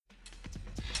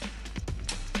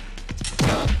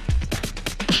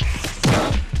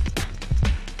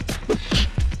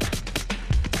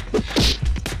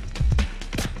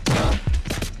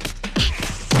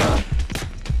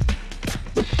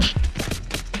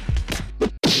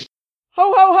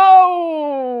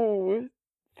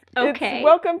Okay. It's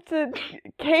welcome to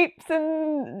Capes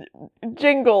and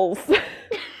Jingles.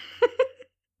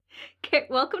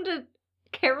 Welcome to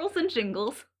Carols and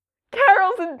Jingles.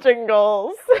 Carols and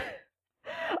Jingles.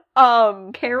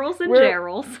 Carols and we're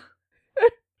Gerals.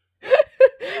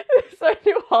 It's our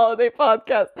new holiday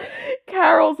podcast,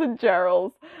 Carols and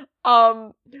Gerals.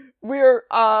 We're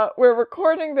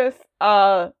recording this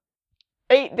 8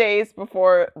 days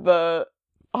before the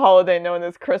holiday known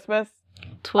as Christmas.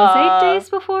 'Twas 8 days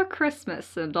before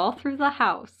Christmas, and all through the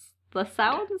house, the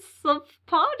sounds of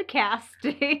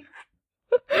podcasting.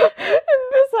 In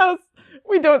this house,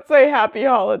 we don't say happy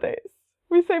holidays.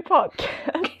 We say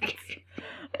podcast.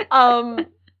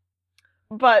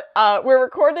 But we're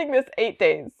recording this 8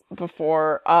 days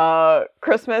before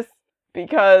Christmas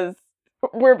because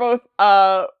we both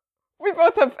have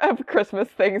Christmas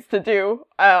things to do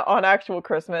on actual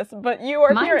Christmas. But you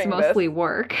are hearing Mine's this. mostly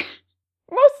work.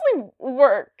 Mostly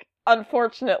work,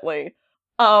 unfortunately.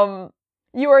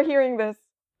 You are hearing this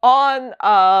on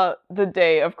the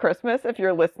day of Christmas if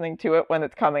you're listening to it when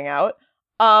it's coming out.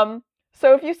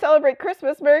 So if you celebrate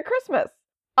Christmas, Merry Christmas.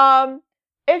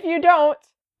 If you don't,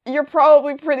 you're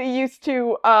probably pretty used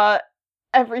to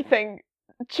everything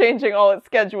changing all its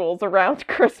schedules around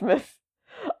Christmas.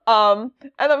 And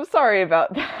I'm sorry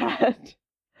about that.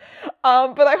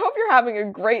 But I hope you're having a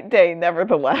great day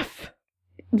nevertheless.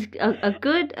 A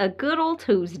good old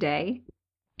Tuesday.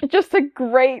 Just a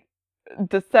great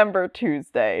December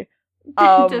Tuesday.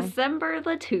 December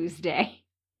the Tuesday.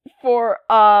 For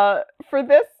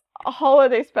this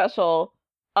holiday special,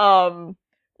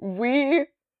 we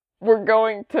were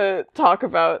going to talk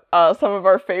about some of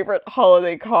our favorite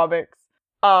holiday comics,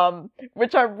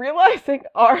 which I'm realizing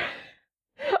are,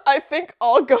 I think,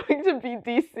 all going to be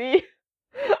DC,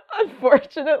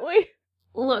 unfortunately.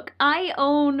 Look, I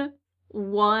own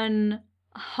one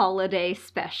holiday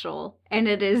special, and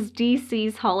it is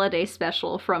DC's holiday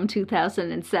special from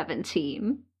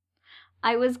 2017.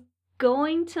 I was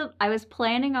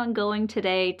planning on going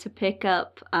today to pick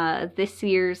up this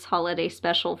year's holiday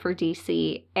special for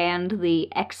DC and the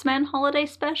X-Men holiday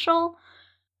special,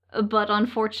 but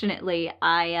unfortunately,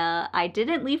 I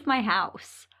didn't leave my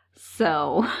house,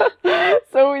 so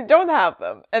So we don't have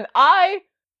them, and I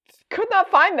could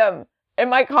not find them in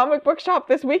my comic book shop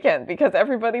this weekend because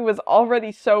everybody was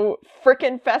already so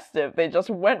frickin' festive. They just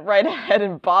went right ahead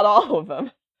and bought all of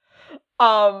them.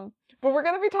 But we're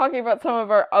gonna be talking about some of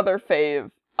our other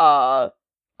fave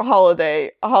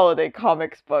holiday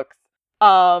comics books.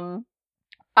 I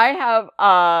have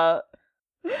I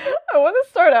want to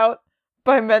start out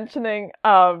by mentioning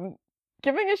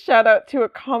giving a shout out to a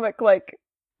comic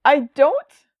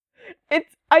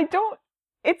it's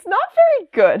not very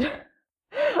good.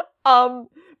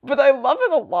 But I love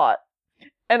it a lot,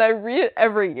 and I read it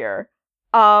every year.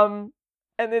 And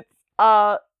it's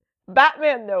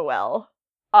Batman Noel,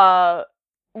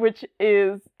 which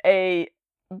is a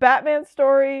Batman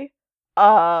story,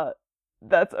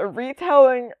 that's a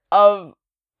retelling of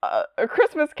A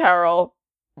Christmas Carol,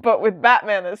 but with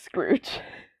Batman as Scrooge.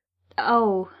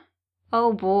 oh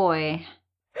boy.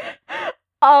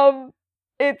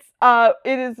 It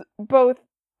is both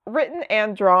written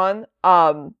and drawn,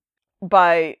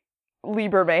 by Lee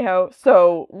Bermejo.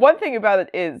 So one thing about it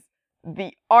is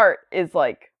the art is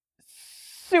like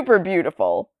super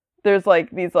beautiful. There's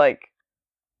like these like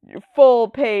full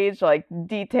page like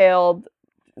detailed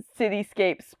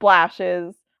cityscape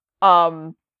splashes.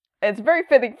 It's very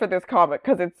fitting for this comic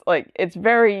because it's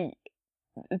very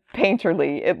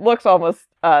painterly. It looks almost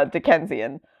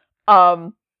Dickensian.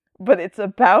 But it's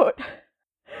about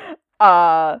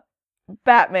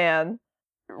Batman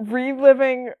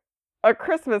reliving A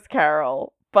Christmas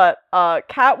Carol, but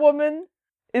Catwoman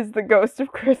is the ghost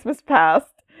of Christmas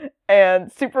past,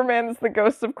 and Superman is the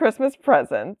ghost of Christmas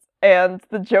present, and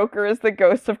the Joker is the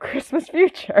ghost of Christmas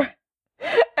future.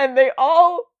 And they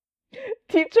all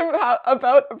teach him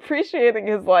about appreciating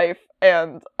his life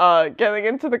and getting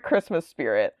into the Christmas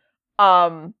spirit.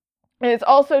 And it's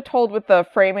also told with the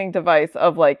framing device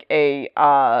of like a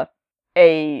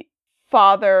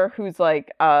father who's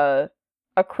like a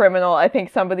criminal. I think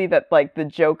somebody that like the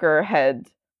Joker had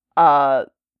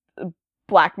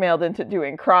blackmailed into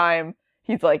doing crime.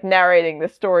 He's like narrating the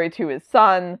story to his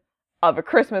son of A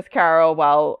Christmas Carol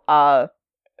while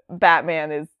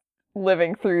Batman is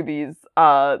living through these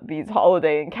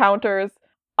holiday encounters.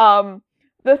 The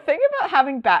thing about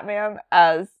having Batman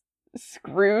as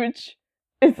Scrooge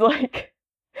is like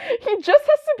he just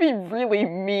has to be really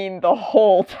mean the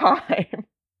whole time.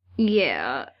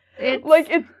 Yeah, it's Like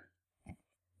it's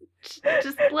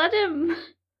just let him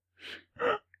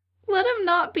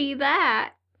not be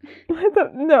that.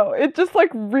 No, it just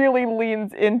like really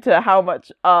leans into how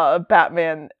much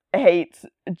Batman hates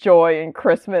joy and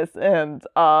Christmas and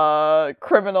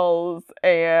criminals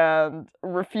and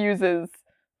refuses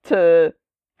to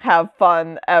have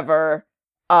fun ever.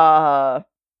 Uh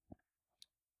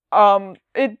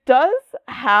it does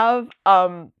have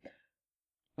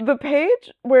the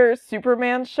page where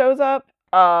Superman shows up.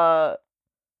 I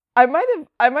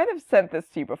might have sent this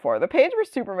to you before. The page where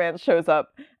Superman shows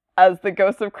up as the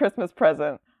Ghost of Christmas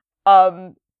Present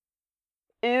um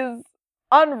is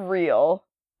unreal.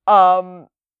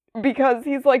 Because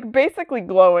he's like basically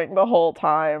glowing the whole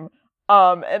time.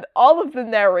 And all of the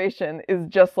narration is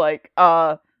just like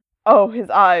oh, his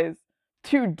eyes,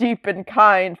 too deep and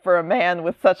kind for a man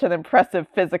with such an impressive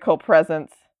physical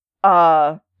presence.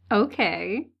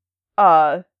 Okay.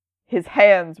 His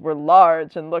hands were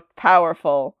large and looked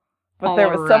powerful, but there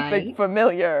was something Alright.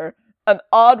 familiar, an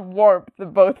odd warmth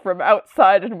both from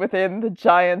outside and within the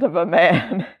giant of a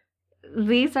man.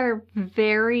 These are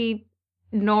very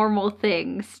normal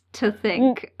things to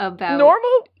think about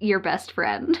Normal your best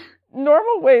friend.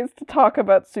 normal ways to talk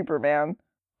about Superman.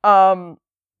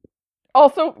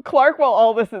 Also, Clark, while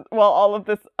all of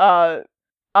this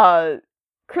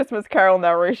Christmas Carol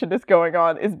narration is going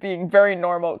on, is being very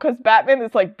normal because Batman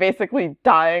is like basically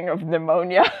dying of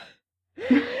pneumonia.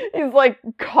 He's like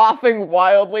coughing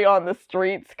wildly on the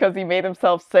streets because he made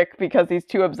himself sick because he's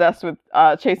too obsessed with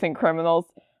chasing criminals.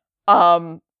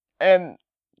 And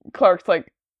Clark's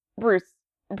like, Bruce,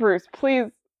 please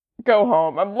go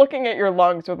home. I'm looking at your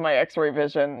lungs with my X-ray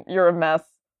vision. You're a mess.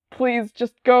 Please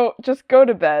just go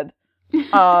to bed.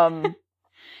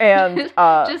 And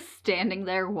just standing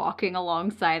there walking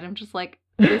alongside him, just like,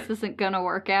 this isn't gonna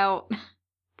work out.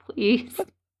 Please.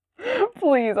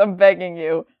 please, I'm begging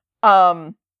you.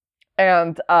 And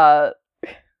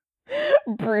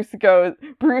Bruce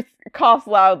coughs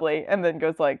loudly and then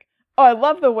goes like, oh, I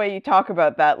love the way you talk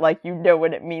about that like you know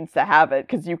what it means to have it,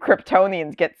 because you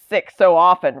Kryptonians get sick so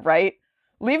often, right?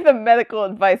 Leave the medical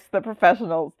advice to the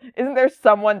professionals. Isn't there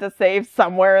someone to save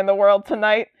somewhere in the world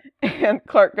tonight? And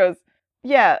Clark goes,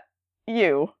 yeah,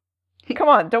 you. Come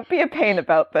on, don't be a pain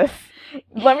about this.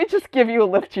 Let me just give you a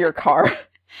lift to your car.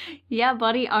 Yeah,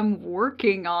 buddy, I'm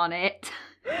working on it.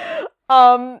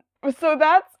 So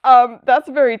that's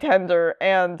very tender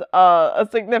and a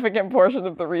significant portion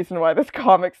of the reason why this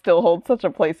comic still holds such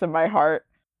a place in my heart.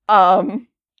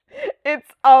 It's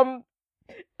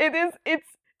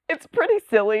it's pretty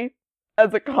silly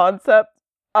as a concept.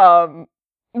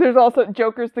 There's also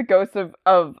Joker's the ghost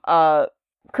of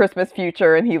Christmas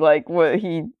future, and he like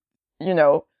blows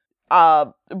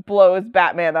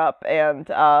Batman up, and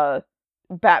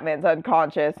Batman's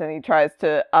unconscious, and he tries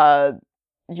to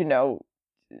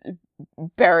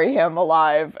bury him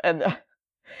alive, and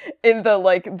in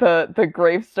the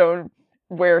gravestone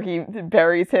where he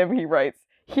buries him, he writes,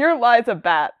 "Here lies a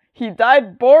bat. He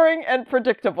died boring and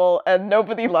predictable, and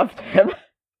nobody loved him."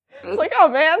 It's like, oh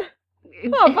man,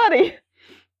 oh buddy,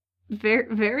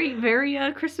 Very,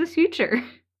 very Christmas future.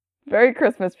 very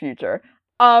Christmas future.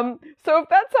 So if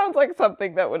that sounds like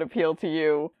something that would appeal to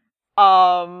you,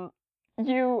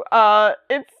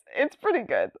 it's pretty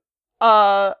good.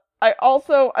 I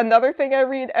also, another thing I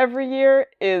read every year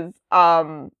is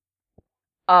Dustin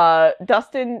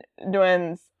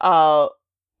Nguyen's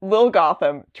Lil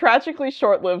Gotham. Tragically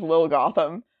short-lived Lil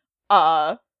Gotham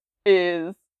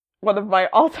is one of my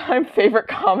all-time favorite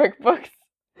comic books.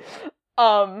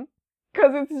 Cause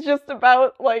it's just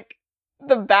about like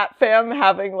the Bat Fam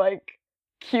having like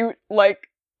cute like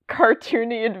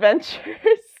cartoony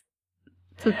adventures.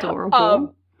 It's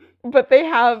adorable. But they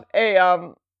have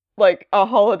a like a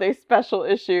holiday special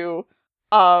issue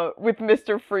with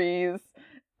Mr. Freeze,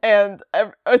 and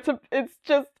it's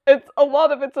a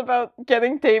lot of it's about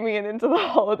getting Damien into the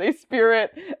holiday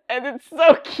spirit, and it's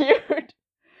so cute.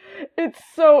 It's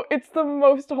the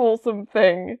most wholesome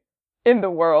thing in the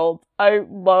world. I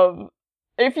love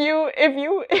if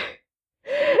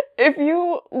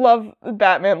you love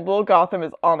Batman, Lil Gotham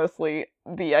is honestly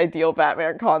the ideal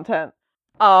Batman content.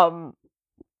 But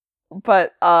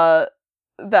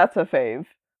that's a fave.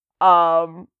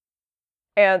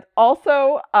 And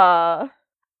also I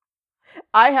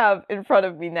have in front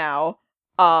of me now,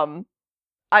 I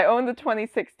own the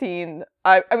 2016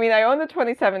 I own the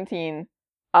 2017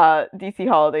 DC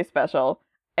Holiday Special,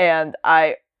 and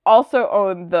I also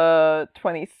own the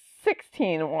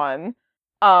 2016 one.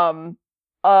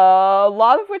 A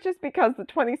lot of which is because the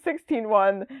 2016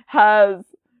 one has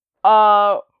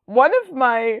one of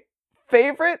my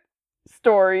favorite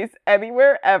stories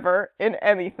anywhere ever in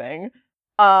anything,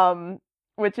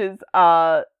 which is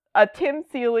a Tim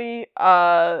Seeley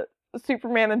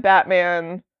Superman and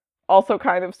Batman, also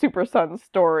kind of Super Sons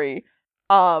story,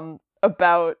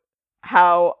 about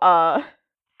how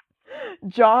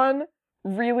John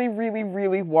really, really,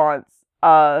 really wants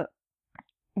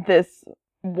this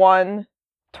one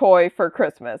toy for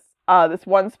Christmas. This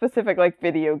one specific like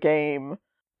video game.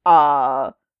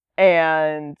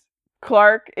 And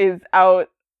Clark is out,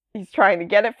 he's trying to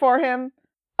get it for him.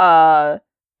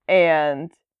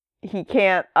 And he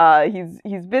can't,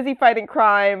 he's busy fighting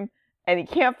crime and he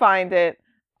can't find it.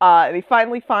 And he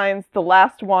finally finds the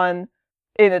last one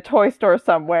in a toy store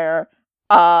somewhere.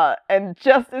 And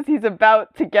just as he's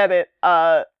about to get it,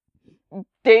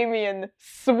 Damien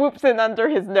swoops in under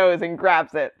his nose and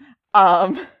grabs it.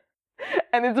 And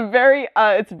it's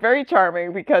very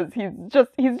charming because he's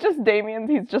just Damien.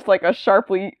 He's just like a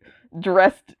sharply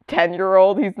dressed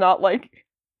 10-year-old. He's not like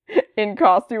in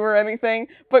costume or anything.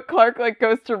 But Clark like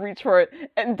goes to reach for it,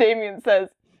 and Damien says,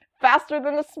 "Faster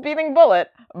than a speeding bullet,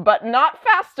 but not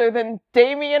faster than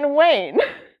Damian Wayne."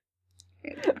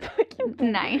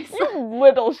 Nice. You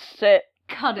little shit.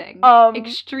 Cutting.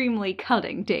 Extremely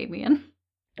cutting, Damien.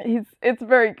 It's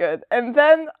very good. And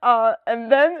then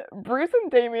Bruce and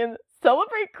Damien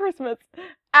celebrate Christmas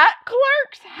at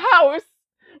Clark's house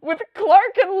with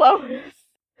Clark and Lois.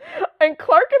 And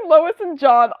Clark and Lois and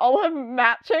John all have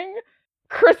matching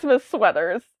Christmas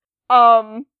sweaters.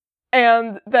 And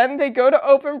then they go to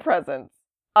open presents.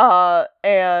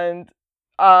 And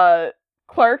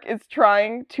Clark is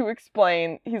trying to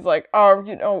explain. He's like,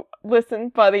 listen,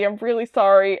 buddy, I'm really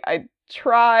sorry. I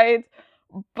tried,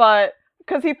 but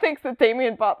because he thinks that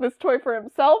Damien bought this toy for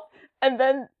himself, and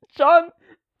then John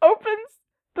opens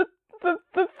the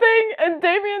thing, and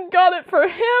Damien got it for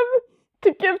him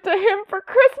to give to him for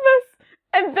Christmas,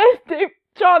 and then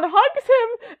John hugs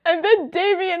him, and then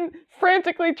Damien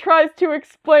frantically tries to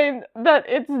explain that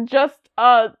it's just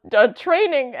a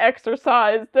training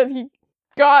exercise that he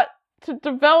got to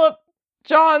develop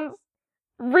John's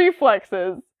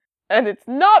reflexes, and it's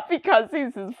not because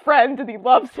he's his friend and he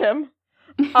loves him.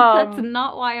 That's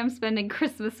not why I'm spending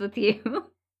Christmas with you.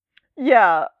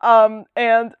 Yeah,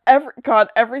 and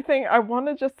everything, I want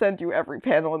to just send you every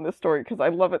panel in this story because I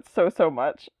love it so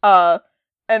much. And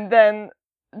then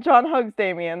John hugs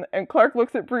Damien, and Clark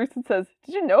looks at Bruce and says,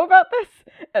 "Did you know about this?"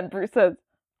 And Bruce says,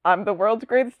 "I'm the world's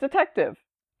greatest detective."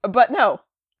 But no,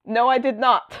 I did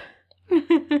not.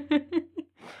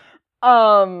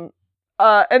 And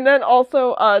then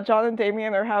also, John and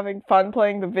Damien are having fun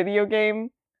playing the video game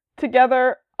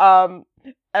together. And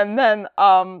then,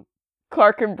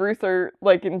 Clark and Bruce are,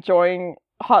 like, enjoying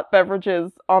hot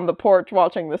beverages on the porch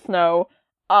watching the snow.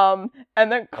 And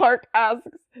then Clark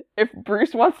asks if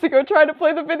Bruce wants to go try to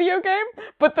play the video game,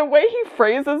 but the way he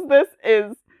phrases this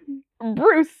is,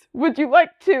 "Bruce, would you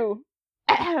like to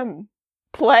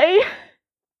play?"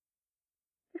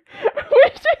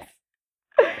 Which is,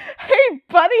 hey,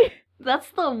 buddy.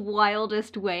 That's the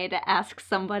wildest way to ask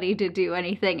somebody to do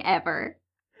anything ever.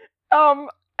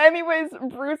 Anyways,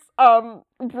 Bruce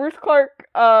Clark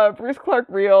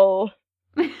real,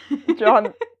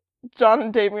 John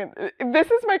and Damien. This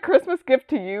is my Christmas gift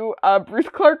to you, Bruce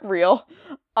Clark real.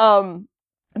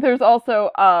 There's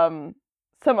also,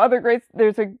 some other great,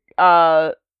 there's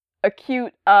a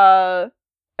cute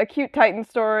Titan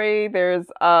story. There's,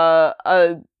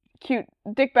 a cute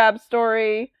Dick Bab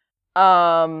story.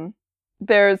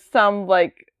 There's some,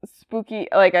 like, spooky,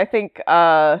 like, I think,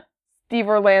 Steve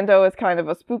Orlando is kind of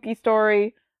a spooky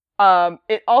story.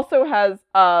 It also has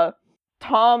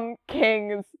Tom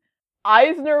King's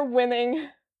Eisner-winning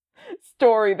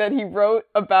story that he wrote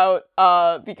about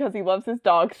because he loves his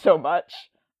dog so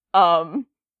much. Tom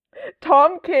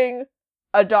King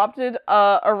adopted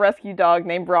a rescue dog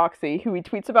named Roxy, who he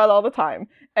tweets about all the time,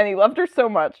 and he loved her so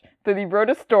much that he wrote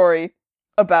a story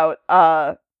about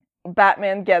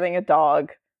Batman getting a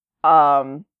dog,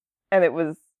 and it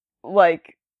was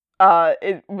like,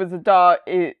 it was a dog,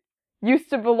 it used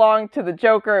to belong to the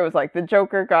Joker. It was like the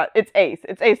Joker it's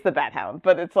Ace the Bat Hound,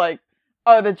 but it's like,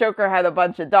 oh, the Joker had a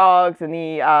bunch of dogs, and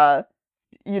he,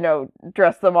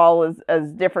 dressed them all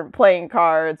as different playing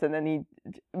cards, and then he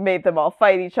made them all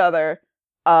fight each other,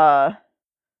 and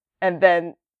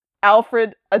then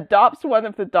Alfred adopts one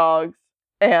of the dogs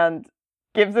and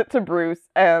gives it to Bruce,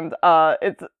 and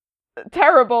it's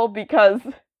terrible because,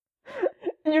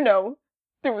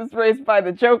 it was raised by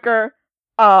the Joker,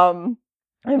 and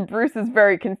Bruce is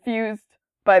very confused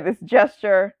by this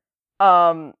gesture,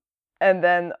 and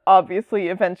then obviously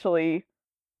eventually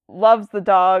loves the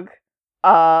dog,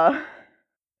 and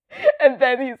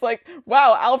then he's like,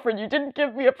 "Wow, Alfred, you didn't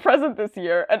give me a present this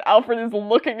year," and Alfred is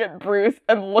looking at Bruce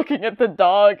and looking at the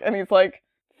dog, and he's like,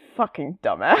 "Fucking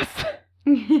dumbass."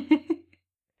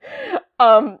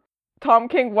 Tom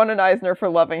King won an Eisner for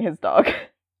loving his dog.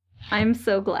 I'm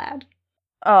so glad.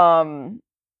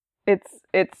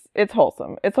 It's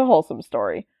wholesome. It's a wholesome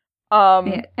story.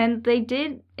 Yeah, and they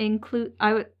did include.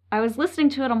 I was listening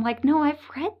to it. I'm like, no, I've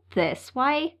read this.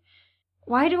 Why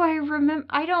do I remember?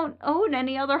 I don't own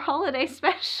any other holiday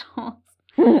specials.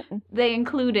 They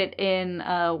include it in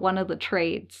one of the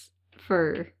trades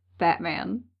for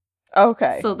Batman.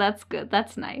 Okay. So that's good.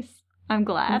 That's nice. I'm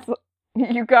glad.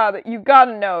 You gotta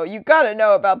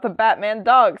know about the Batman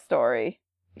dog story.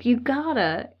 You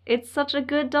gotta. It's such a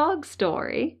good dog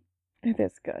story. It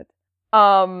is good.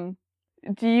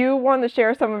 Do you want to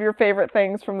share some of your favorite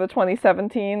things from the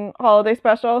 2017 holiday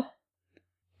special?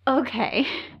 Okay.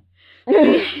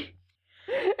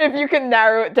 If you can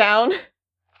narrow it down.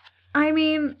 I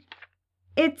mean,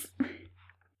 there's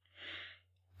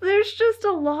just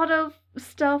a lot of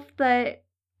stuff that,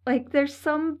 like, there's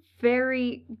some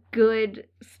very good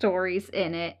stories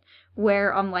in it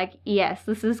where I'm like, yes,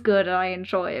 this is good and I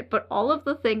enjoy it, but all of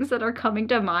the things that are coming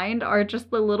to mind are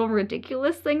just the little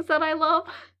ridiculous things that I love.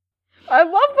 I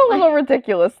love the little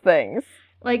ridiculous things.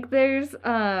 Like, there's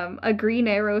a Green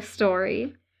Arrow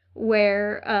story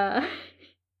where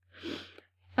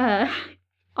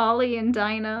Ollie and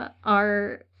Dinah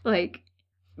are, like,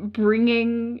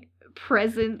 bringing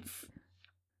presents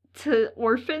to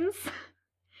orphans.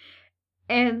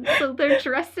 And so they're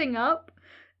dressing up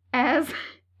as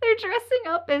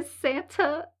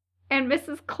Santa and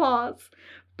Mrs. Claus,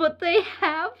 but they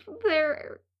have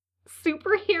their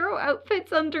superhero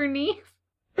outfits underneath.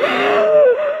 Yeah.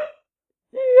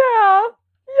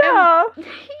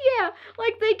 Yeah,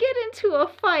 like they get into a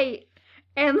fight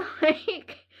and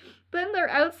like then they're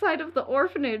outside of the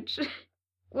orphanage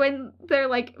when they're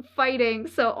like fighting,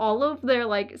 so all of their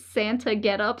like Santa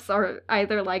get-ups are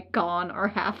either like gone or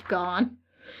half gone.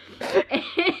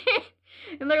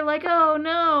 And they're like, "Oh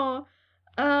no.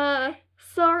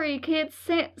 Sorry kids,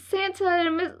 Santa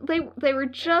and they were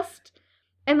just,"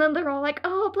 and then they're all like,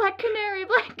 "Oh, Black Canary."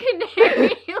 Like,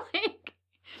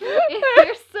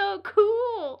 they're so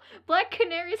cool. Black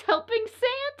Canary's helping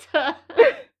Santa.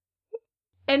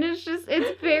 And it's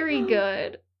very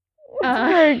good. It's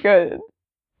very good.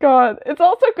 God, it's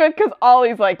also good because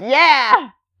Ollie's like, yeah,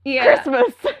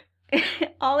 Christmas.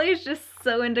 Ollie's just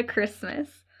so into Christmas.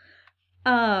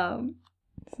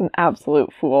 It's an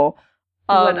absolute fool.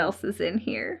 What else is in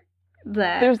here?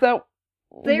 There's that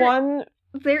one.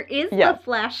 There is the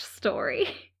Flash story.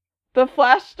 The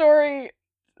Flash story.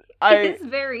 It is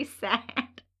very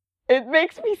sad. It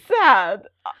makes me sad,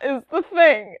 is the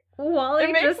thing.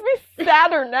 It makes me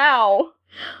sadder now.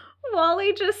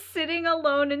 Wally just sitting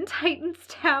alone in Titan's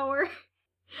Tower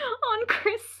on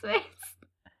Christmas.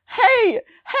 Hey!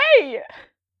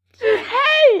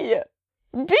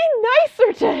 Be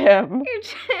nicer to him!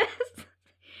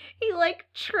 He, like,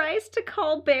 tries to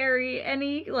call Barry, and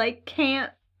he, like,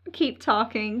 can't keep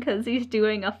talking because he's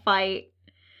doing a fight.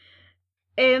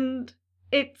 And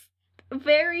it's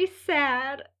very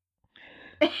sad.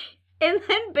 And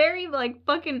then Barry, like,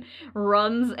 fucking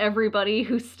runs everybody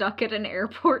who's stuck at an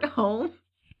airport home.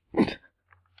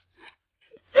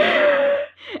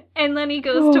 And then he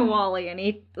goes to Wally, and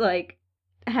he, like,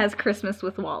 has Christmas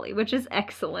with Wally, which is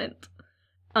excellent.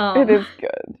 It is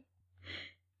good.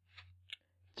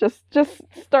 Just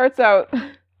starts out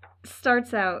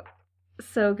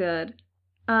so good.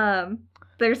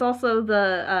 There's also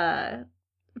the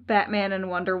Batman and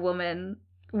Wonder Woman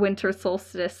Winter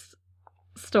Solstice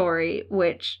story,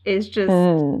 which is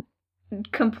just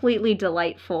completely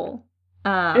delightful.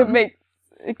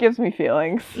 It gives me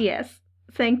feelings. Yes.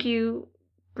 Thank you,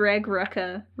 Greg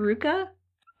Rucka. Rucka?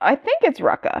 I think it's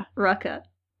Rucka. Rucka.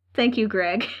 Thank you,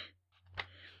 Greg.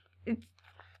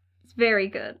 It's very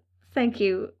good. Thank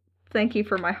you. Thank you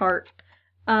for my heart.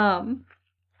 And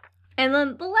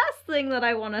then the last thing that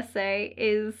I want to say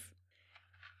is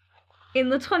in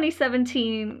the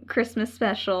 2017 Christmas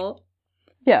special.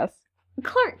 Yes.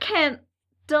 Clark Kent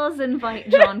does invite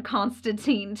John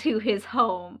Constantine to his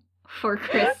home for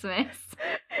Christmas.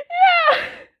 Yeah!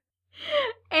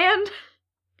 And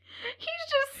he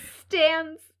just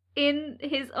stands in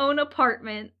his own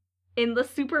apartment in the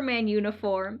Superman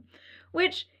uniform,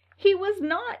 which he was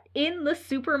not in the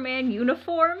Superman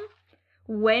uniform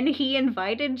when he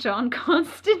invited John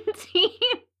Constantine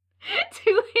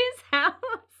to his house,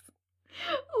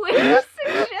 which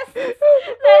suggests that he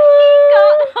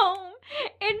got home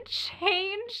and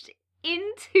changed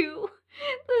into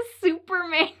the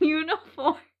Superman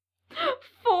uniform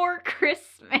for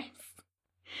Christmas.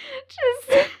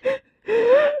 Just...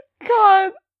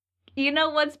 God. You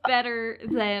know what's better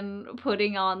than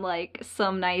putting on, like,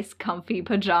 some nice comfy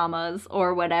pajamas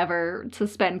or whatever to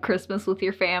spend Christmas with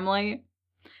your family?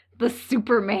 The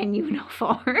Superman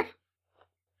uniform.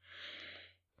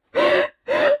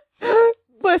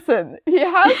 Listen, he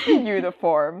has the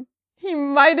uniform. He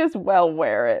might as well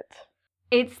wear it.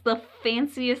 It's the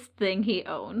fanciest thing he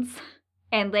owns.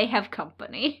 And they have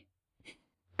company.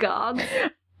 Gods.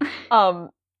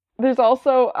 There is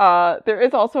also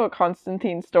a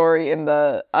Constantine story in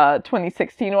the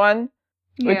 2016 one,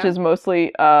 which is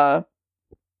mostly about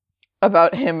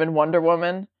him and Wonder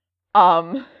Woman.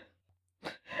 My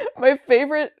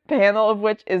favorite panel of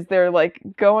which is they're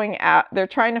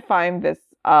trying to find this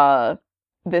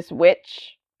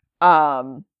witch.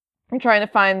 They're trying to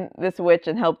find this witch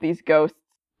and help these ghosts.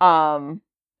 And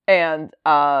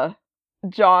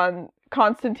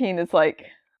Constantine is like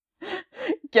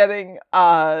getting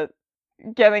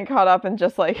caught up in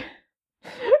just like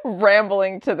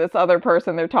rambling to this other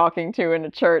person they're talking to in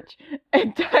a church,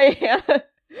 and Diana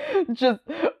just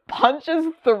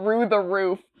punches through the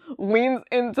roof, leans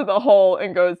into the hole,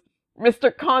 and goes,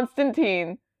 "Mr.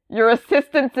 Constantine, your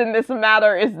assistance in this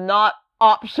matter is not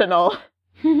optional."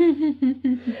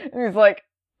 And he's like,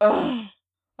 "Ugh,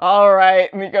 all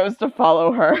right," and he goes to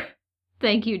follow her.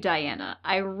 Thank you, Diana.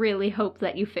 I really hope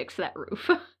that you fix that roof.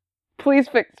 Please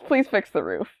fix the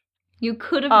roof. You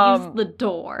could have used the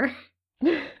door.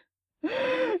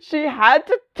 She had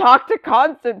to talk to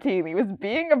Constantine. He was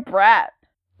being a brat.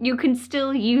 You can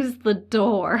still use the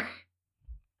door.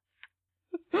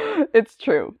 It's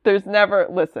true. There's never a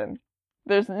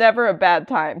bad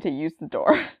time to use the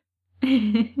door.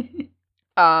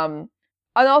 And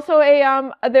also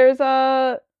there's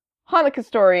a Hanukkah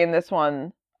story in this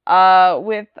one,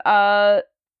 with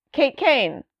Kate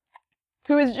Kane,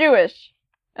 who is Jewish,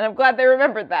 and I'm glad they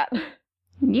remembered that.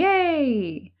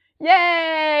 Yay!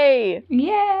 Yay!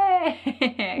 Yay!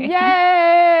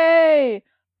 Yay!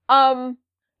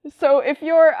 So if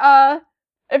you're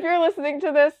listening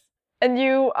to this and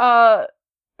you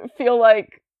feel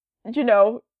like,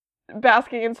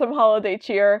 basking in some holiday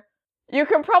cheer, you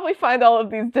can probably find all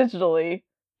of these digitally.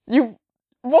 You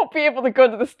won't be able to go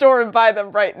to the store and buy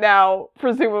them right now,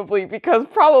 presumably, because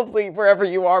probably wherever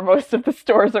you are, most of the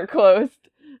stores are closed.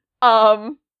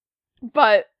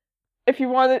 But if you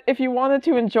wanted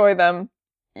to enjoy them,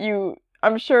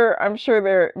 I'm sure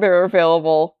they're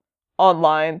available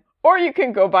online, or you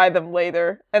can go buy them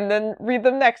later and then read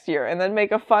them next year and then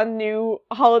make a fun new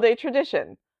holiday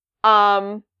tradition.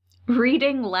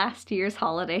 Reading last year's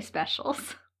holiday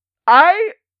specials.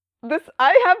 I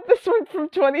have this one from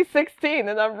 2016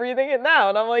 and I'm reading it now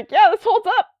and I'm like, yeah, this holds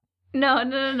up. No.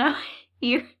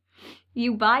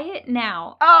 You buy it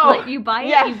now. Oh, like, you buy it.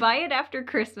 Yes. You buy it after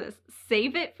Christmas.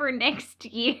 Save it for next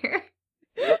year.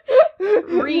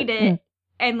 Read it,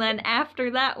 and then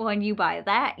after that one, you buy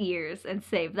that year's and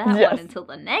save that one until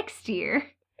the next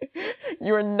year.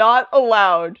 You are not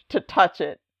allowed to touch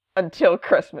it until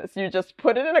Christmas. You just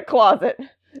put it in a closet.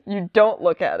 You don't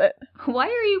look at it. Why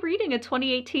are you reading a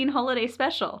 2018 holiday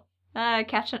special? I'm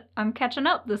catching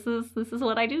up. This is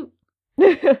what I do.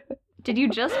 Did you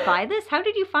just buy this? How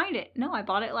did you find it? No, I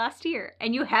bought it last year.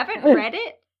 And you haven't read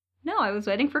it? No, I was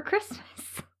waiting for Christmas.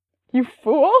 You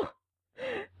fool!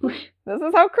 This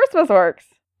is how Christmas works.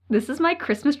 This is my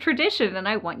Christmas tradition, and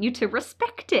I want you to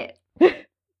respect it. This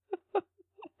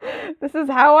is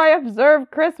how I observe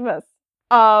Christmas.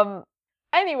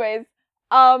 Anyways,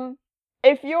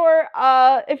 if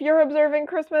you're observing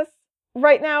Christmas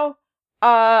right now,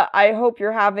 I hope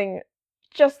you're having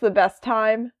just the best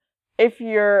time. If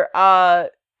you're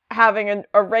having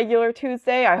a regular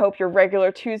Tuesday, I hope your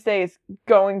regular Tuesday is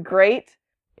going great.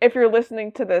 If you're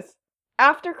listening to this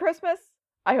after Christmas,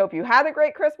 I hope you had a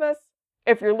great Christmas.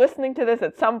 If you're listening to this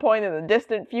at some point in the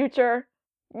distant future,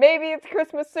 maybe it's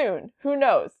Christmas soon. Who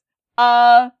knows?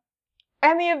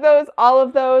 Any of those, all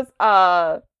of those,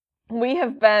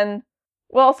 we'll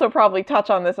also probably touch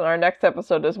on this in our next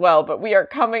episode as well, but we are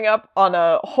coming up on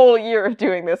a whole year of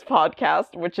doing this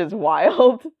podcast, which is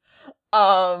wild.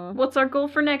 What's our goal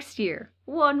for next year?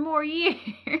 1 more year.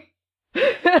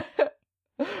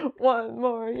 1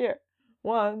 more year.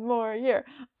 1 more year.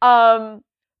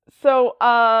 So,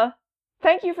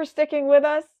 thank you for sticking with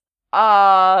us.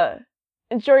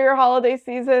 Enjoy your holiday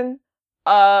season.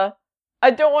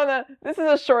 This is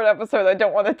a short episode. I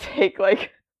don't want to take,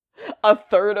 like, a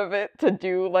third of it to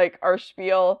do, like, our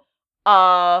spiel.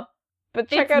 But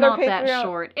check out our Patreon. It's not that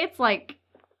short. It's, like,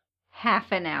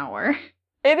 half an hour.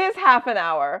 It is half an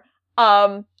hour.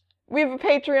 We have a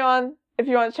Patreon if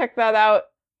you want to check that out.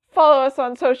 Follow us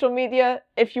on social media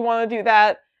if you want to do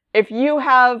that. if you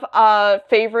have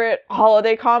favorite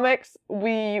holiday comics,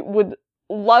 we would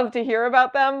love to hear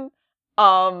about them.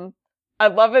 I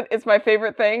love it. It's my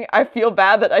favorite thing. I feel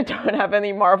bad that I don't have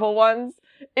any Marvel ones.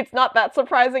 It's not that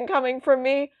surprising coming from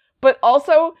me, but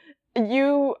also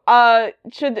you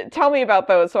should tell me about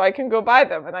those so I can go buy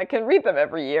them and I can read them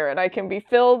every year and I can be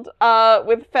filled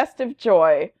with festive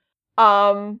joy.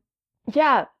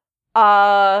 Yeah.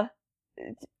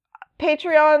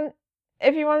 Patreon,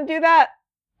 if you want to do that.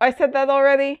 I said that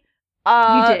already.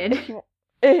 You did.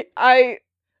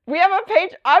 We have a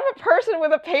page. I'm a person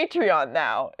with a Patreon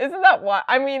now. Isn't that why?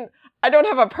 I mean, I don't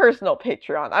have a personal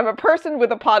Patreon. I'm a person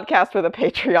with a podcast with a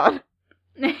Patreon.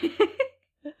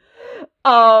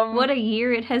 What a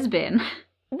year it has been.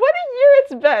 What a year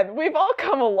it's been. We've all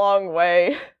come a long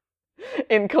way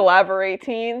in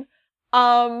collaborating.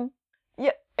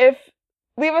 Yeah,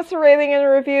 leave us a rating and a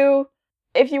review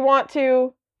if you want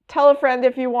to. Tell a friend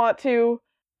if you want to.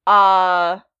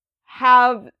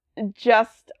 Have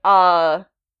just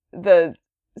the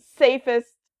safest,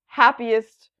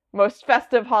 happiest, most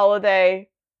festive holiday.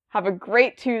 Have a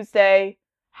great Tuesday.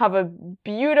 Have a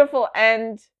beautiful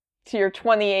end to your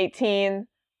 2018.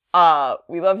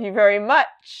 We love you very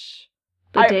much.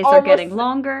 The days are getting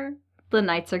longer. The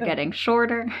nights are getting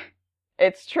shorter.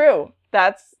 It's true.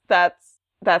 That's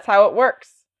how it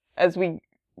works. As we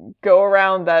go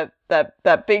around that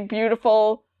big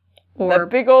beautiful orb. That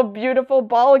big old beautiful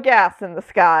ball of gas in the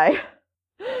sky.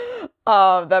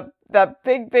 That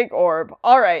big orb.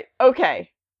 All right. Okay.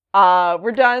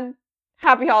 We're done.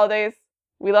 Happy holidays.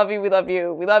 We love you. We love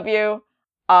you. We love you.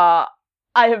 I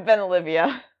have been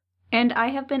Olivia. And I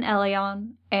have been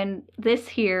Elion. And this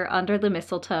here, under the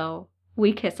mistletoe,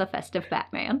 we kiss a festive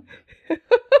Batman.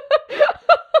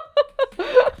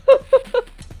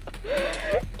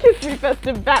 Kiss me,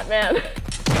 festive Batman.